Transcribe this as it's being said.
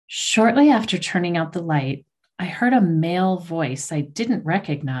Shortly after turning out the light, I heard a male voice I didn't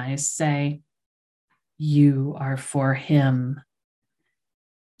recognize say, "You are for him."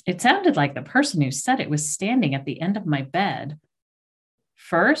 It sounded like the person who said it was standing at the end of my bed.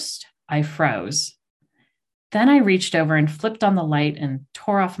 First, I froze. Then I reached over and flipped on the light and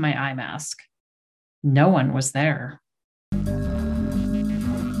tore off my eye mask. No one was there.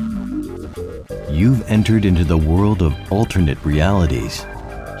 You've entered into the world of alternate realities.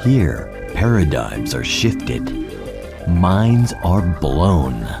 Here, paradigms are shifted, minds are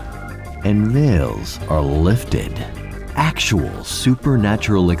blown, and veils are lifted. Actual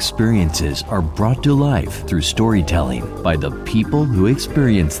supernatural experiences are brought to life through storytelling by the people who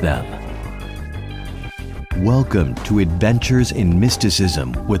experience them. Welcome to Adventures in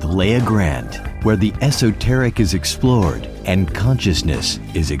Mysticism with Leah Grant, where the esoteric is explored and consciousness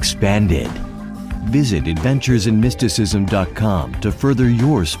is expanded. Visit adventuresinmysticism.com to further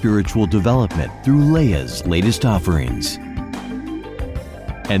your spiritual development through Leah's latest offerings.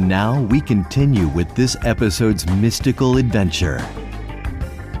 And now we continue with this episode's mystical adventure.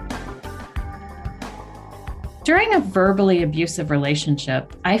 During a verbally abusive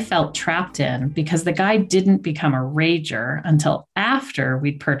relationship, I felt trapped in because the guy didn't become a rager until after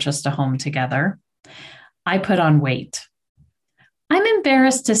we'd purchased a home together. I put on weight. I'm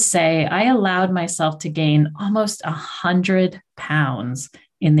embarrassed to say I allowed myself to gain almost 100 pounds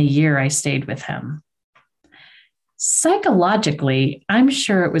in the year I stayed with him. Psychologically, I'm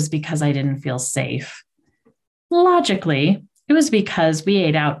sure it was because I didn't feel safe. Logically, it was because we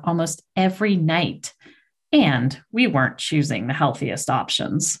ate out almost every night, and we weren't choosing the healthiest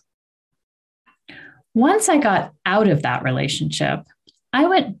options. Once I got out of that relationship, I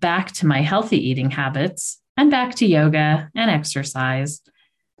went back to my healthy eating habits and back to yoga and exercise.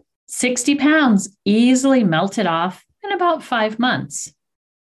 60 pounds easily melted off in about 5 months.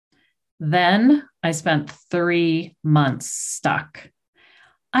 Then I spent 3 months stuck.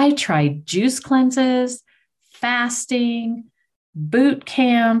 I tried juice cleanses, fasting, boot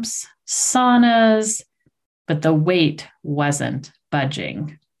camps, saunas, but the weight wasn't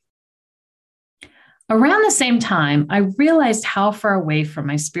budging. Around the same time, I realized how far away from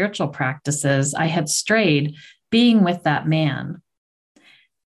my spiritual practices I had strayed being with that man.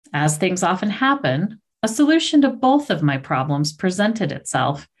 As things often happen, a solution to both of my problems presented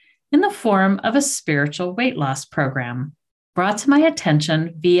itself in the form of a spiritual weight loss program brought to my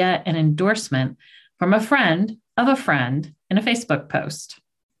attention via an endorsement from a friend of a friend in a Facebook post.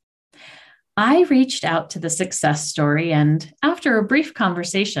 I reached out to the success story and, after a brief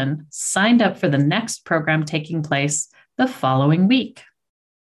conversation, signed up for the next program taking place the following week.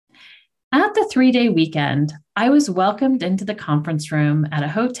 At the 3-day weekend, I was welcomed into the conference room at a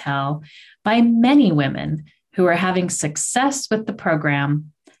hotel by many women who were having success with the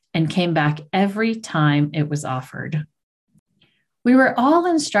program and came back every time it was offered. We were all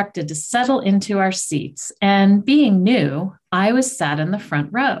instructed to settle into our seats, and being new, I was sat in the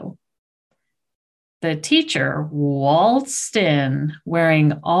front row. The teacher waltzed in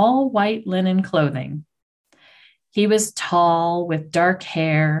wearing all white linen clothing. He was tall with dark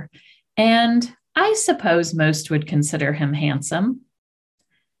hair, and I suppose most would consider him handsome.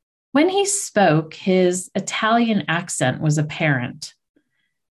 When he spoke, his Italian accent was apparent.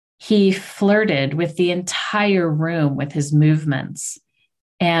 He flirted with the entire room with his movements,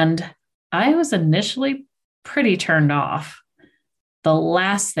 and I was initially pretty turned off. The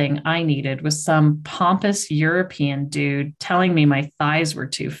last thing I needed was some pompous European dude telling me my thighs were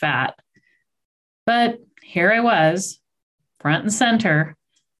too fat. But here I was, front and center,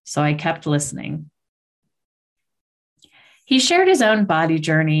 so I kept listening. He shared his own body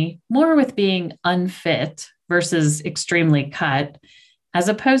journey, more with being unfit versus extremely cut, as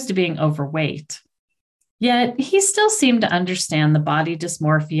opposed to being overweight. Yet he still seemed to understand the body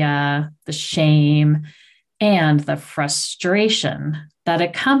dysmorphia, the shame, and the frustration that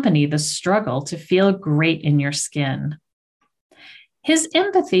accompany the struggle to feel great in your skin. His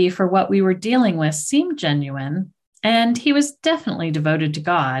empathy for what we were dealing with seemed genuine, and he was definitely devoted to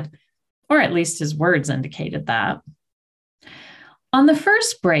God, or at least his words indicated that. On the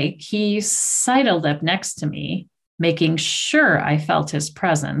first break, he sidled up next to me, making sure I felt his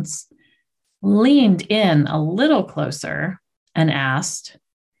presence, leaned in a little closer, and asked,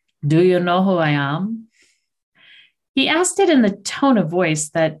 "Do you know who I am?" He asked it in the tone of voice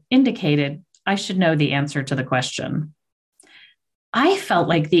that indicated I should know the answer to the question. I felt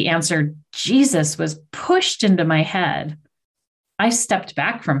like the answer Jesus was pushed into my head. I stepped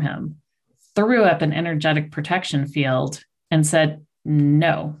back from him, threw up an energetic protection field, and said,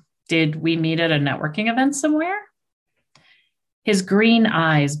 "No. Did we meet at a networking event somewhere?" His green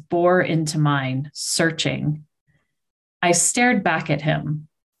eyes bore into mine, searching. I stared back at him,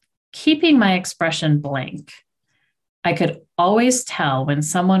 keeping my expression blank. I could always tell when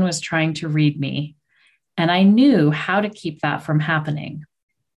someone was trying to read me, and I knew how to keep that from happening.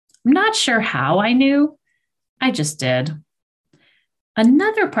 I'm not sure how I knew, I just did.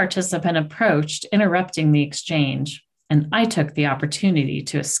 Another participant approached, interrupting the exchange, and I took the opportunity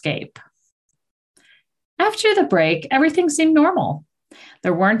to escape. After the break, everything seemed normal.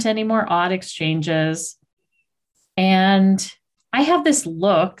 There weren't any more odd exchanges. And I have this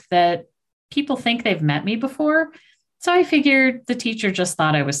look that people think they've met me before. So I figured the teacher just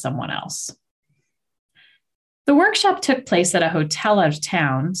thought I was someone else. The workshop took place at a hotel out of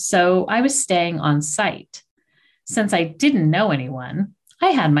town, so I was staying on site. Since I didn't know anyone, I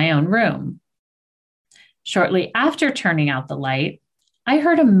had my own room. Shortly after turning out the light, I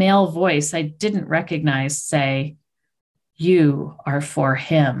heard a male voice I didn't recognize say, "You are for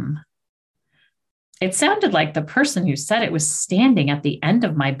him." It sounded like the person who said it was standing at the end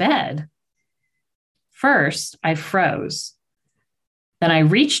of my bed. First, I froze. Then I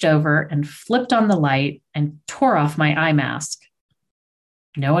reached over and flipped on the light and tore off my eye mask.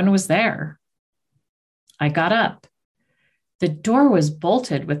 No one was there. I got up. The door was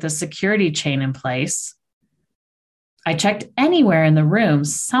bolted with a security chain in place. I checked anywhere in the room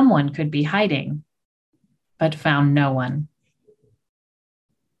someone could be hiding, but found no one.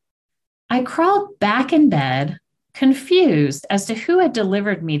 I crawled back in bed, confused as to who had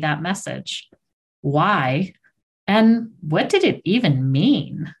delivered me that message, why, and what did it even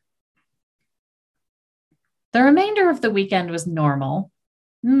mean? The remainder of the weekend was normal,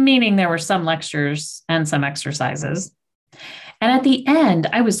 meaning there were some lectures and some exercises. And at the end,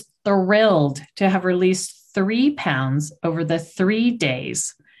 I was thrilled to have released 3 pounds over the 3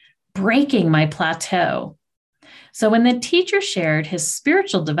 days, breaking my plateau. So when the teacher shared his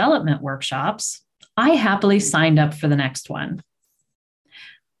spiritual development workshops, I happily signed up for the next one.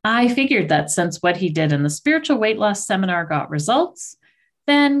 I figured that since what he did in the spiritual weight loss seminar got results,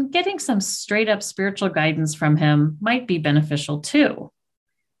 then getting some straight up spiritual guidance from him might be beneficial too.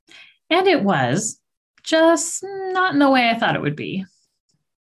 And it was, just not in the way I thought it would be.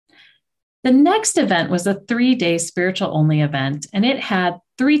 The next event was a 3-day spiritual only event, and it had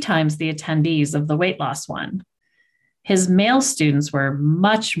 3 times the attendees of the weight loss one. His male students were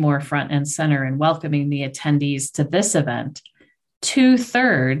much more front and center in welcoming the attendees to this event,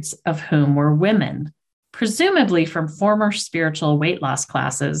 2/3 of whom were women, presumably from former spiritual weight loss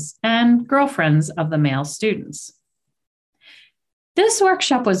classes and girlfriends of the male students. This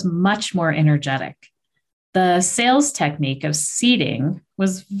workshop was much more energetic. The sales technique of seeding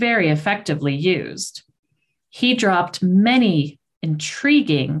was very effectively used. He dropped many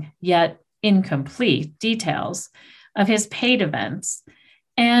intriguing yet incomplete details of his paid events,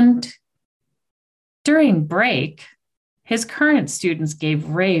 and during break, his current students gave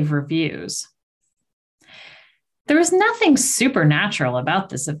rave reviews. There was nothing supernatural about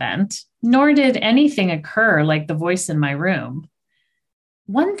this event, nor did anything occur like the voice in my room.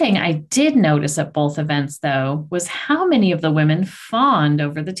 One thing I did notice at both events, though, was how many of the women fawned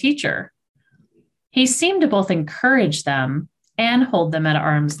over the teacher. He seemed to both encourage them and hold them at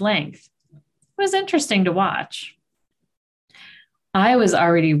arm's length. It was interesting to watch. I was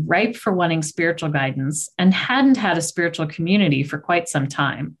already ripe for wanting spiritual guidance and hadn't had a spiritual community for quite some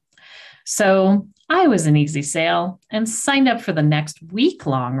time. So I was an easy sale and signed up for the next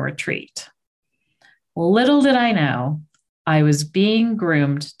week-long retreat. Little did I know, I was being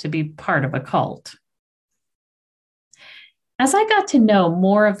groomed to be part of a cult. As I got to know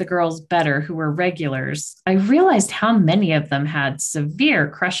more of the girls better who were regulars, I realized how many of them had severe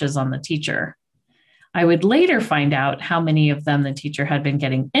crushes on the teacher. I would later find out how many of them the teacher had been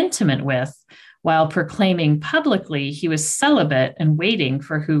getting intimate with while proclaiming publicly he was celibate and waiting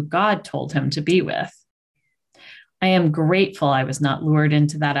for who God told him to be with. I am grateful I was not lured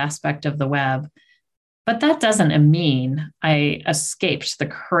into that aspect of the web, but that doesn't mean I escaped the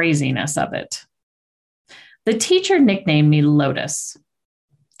craziness of it. The teacher nicknamed me Lotus.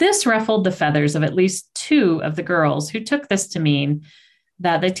 This ruffled the feathers of at least 2 of the girls who took this to mean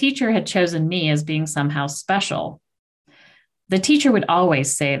that the teacher had chosen me as being somehow special. The teacher would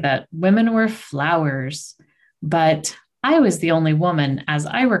always say that women were flowers, but I was the only woman, as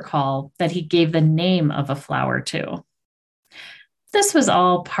I recall, that he gave the name of a flower to. This was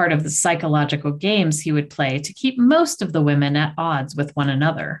all part of the psychological games he would play to keep most of the women at odds with one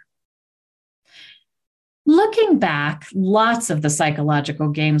another. Looking back, lots of the psychological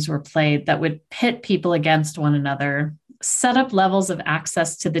games were played that would pit people against one another, set up levels of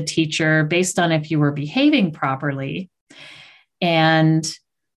access to the teacher based on if you were behaving properly, and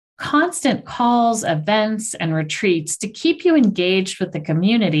constant calls, events, and retreats to keep you engaged with the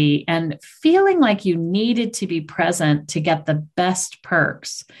community and feeling like you needed to be present to get the best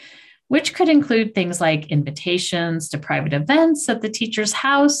perks, which could include things like invitations to private events at the teacher's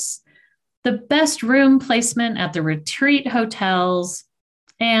house, the best room placement at the retreat hotels,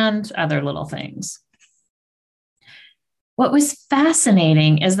 and other little things. What was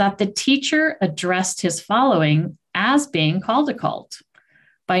fascinating is that the teacher addressed his following as being called a cult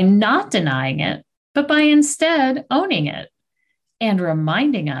by not denying it, but by instead owning it and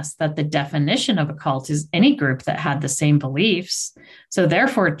reminding us that the definition of a cult is any group that had the same beliefs. So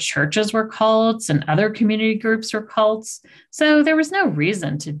therefore, churches were cults and other community groups were cults. So there was no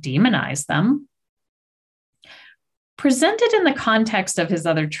reason to demonize them. Presented in the context of his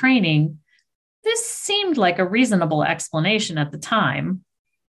other training, this seemed like a reasonable explanation at the time.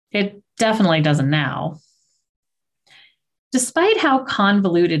 It definitely doesn't now. Despite how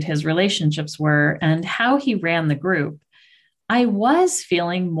convoluted his relationships were and how he ran the group, I was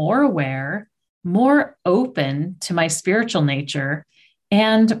feeling more aware, more open to my spiritual nature,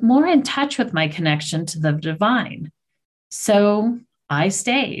 and more in touch with my connection to the divine. So I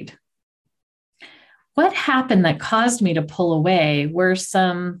stayed. What happened that caused me to pull away were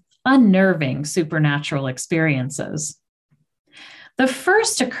some unnerving supernatural experiences. The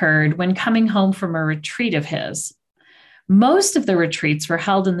first occurred when coming home from a retreat of his. Most of the retreats were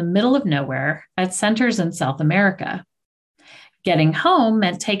held in the middle of nowhere at centers in South America. Getting home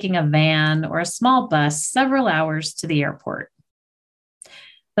meant taking a van or a small bus several hours to the airport.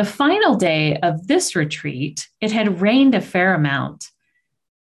 The final day of this retreat, it had rained a fair amount,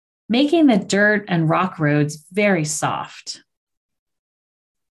 making the dirt and rock roads very soft.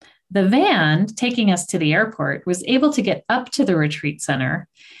 The van taking us to the airport was able to get up to the retreat center,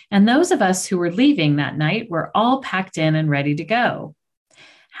 and those of us who were leaving that night were all packed in and ready to go.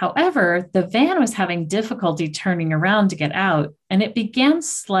 However, the van was having difficulty turning around to get out, and it began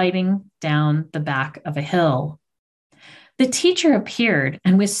sliding down the back of a hill. The teacher appeared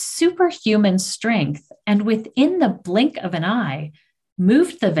and with superhuman strength, and within the blink of an eye,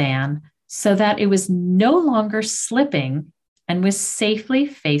 moved the van so that it was no longer slipping and was safely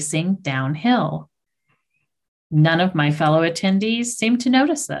facing downhill. None of my fellow attendees seemed to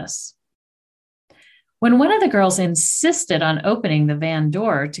notice this. When one of the girls insisted on opening the van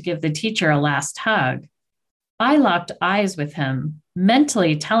door to give the teacher a last hug, I locked eyes with him,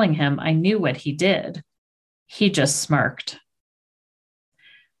 mentally telling him I knew what he did. He just smirked.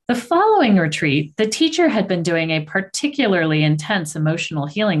 The following retreat, the teacher had been doing a particularly intense emotional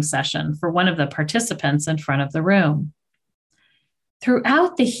healing session for one of the participants in front of the room.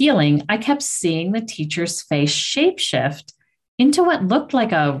 Throughout the healing, I kept seeing the teacher's face shapeshift into what looked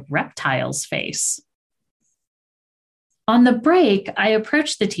like a reptile's face. On the break, I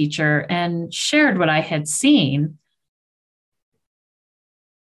approached the teacher and shared what I had seen.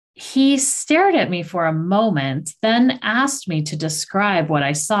 He stared at me for a moment, then asked me to describe what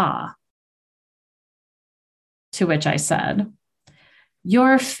I saw. To which I said,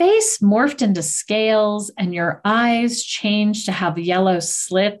 "Your face morphed into scales and your eyes changed to have yellow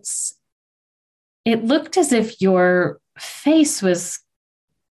slits. It looked as if your face was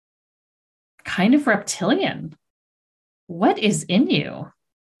kind of reptilian. What is in you?"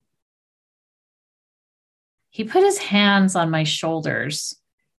 He put his hands on my shoulders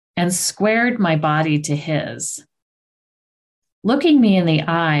and squared my body to his. Looking me in the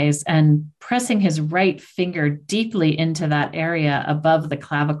eyes and pressing his right finger deeply into that area above the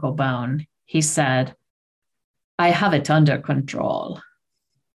clavicle bone, he said, "I have it under control."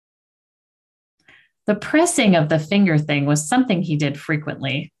 The pressing of the finger thing was something he did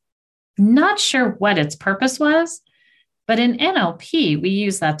frequently. Not sure what its purpose was, but in NLP, we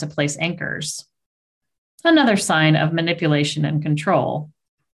use that to place anchors. Another sign of manipulation and control.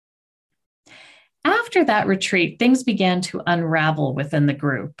 After that retreat, things began to unravel within the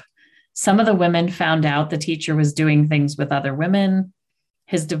group. Some of the women found out the teacher was doing things with other women.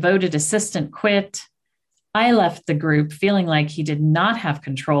 His devoted assistant quit. I left the group feeling like he did not have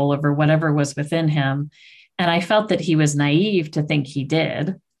control over whatever was within him, and I felt that he was naive to think he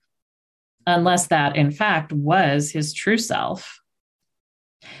did, unless that, in fact, was his true self.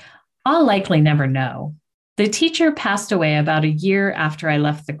 I'll likely never know. The teacher passed away about a year after I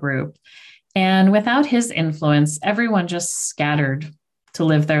left the group, and without his influence, everyone just scattered to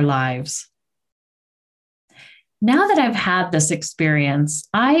live their lives. Now that I've had this experience,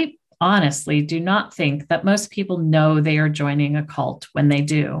 I honestly do not think that most people know they are joining a cult when they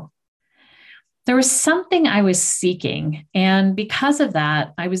do. There was something I was seeking, and because of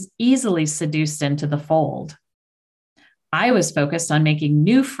that, I was easily seduced into the fold. I was focused on making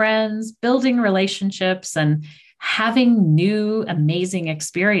new friends, building relationships, and having new amazing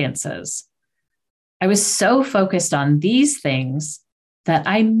experiences. I was so focused on these things that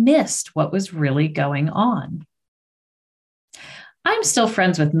I missed what was really going on. I'm still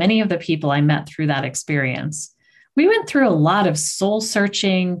friends with many of the people I met through that experience. We went through a lot of soul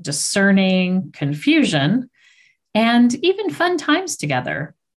searching, discerning, confusion, and even fun times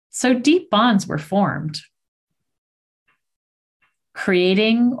together. So deep bonds were formed.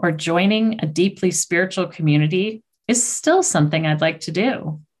 Creating or joining a deeply spiritual community is still something I'd like to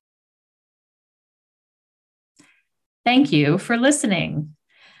do. Thank you for listening.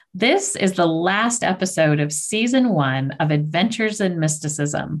 This is the last episode of Season 1 of Adventures in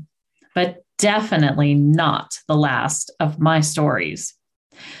Mysticism, but definitely not the last of my stories.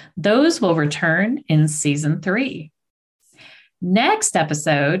 Those will return in Season 3. Next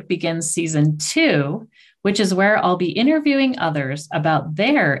episode begins Season 2, which is where I'll be interviewing others about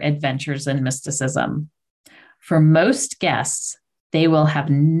their adventures in mysticism. For most guests, they will have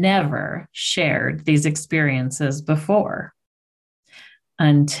never shared these experiences before.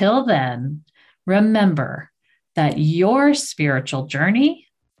 Until then, remember that your spiritual journey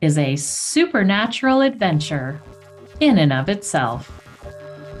is a supernatural adventure in and of itself.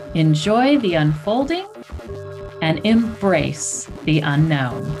 Enjoy the unfolding and embrace the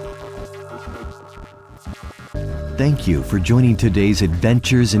unknown. Thank you for joining today's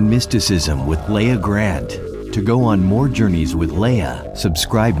Adventures in Mysticism with Leah Grant. To go on more journeys with Leah,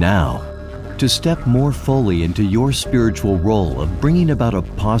 subscribe now. To step more fully into your spiritual role of bringing about a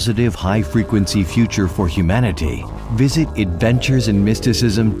positive, high-frequency future for humanity, visit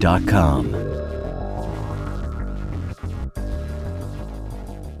adventuresinmysticism.com.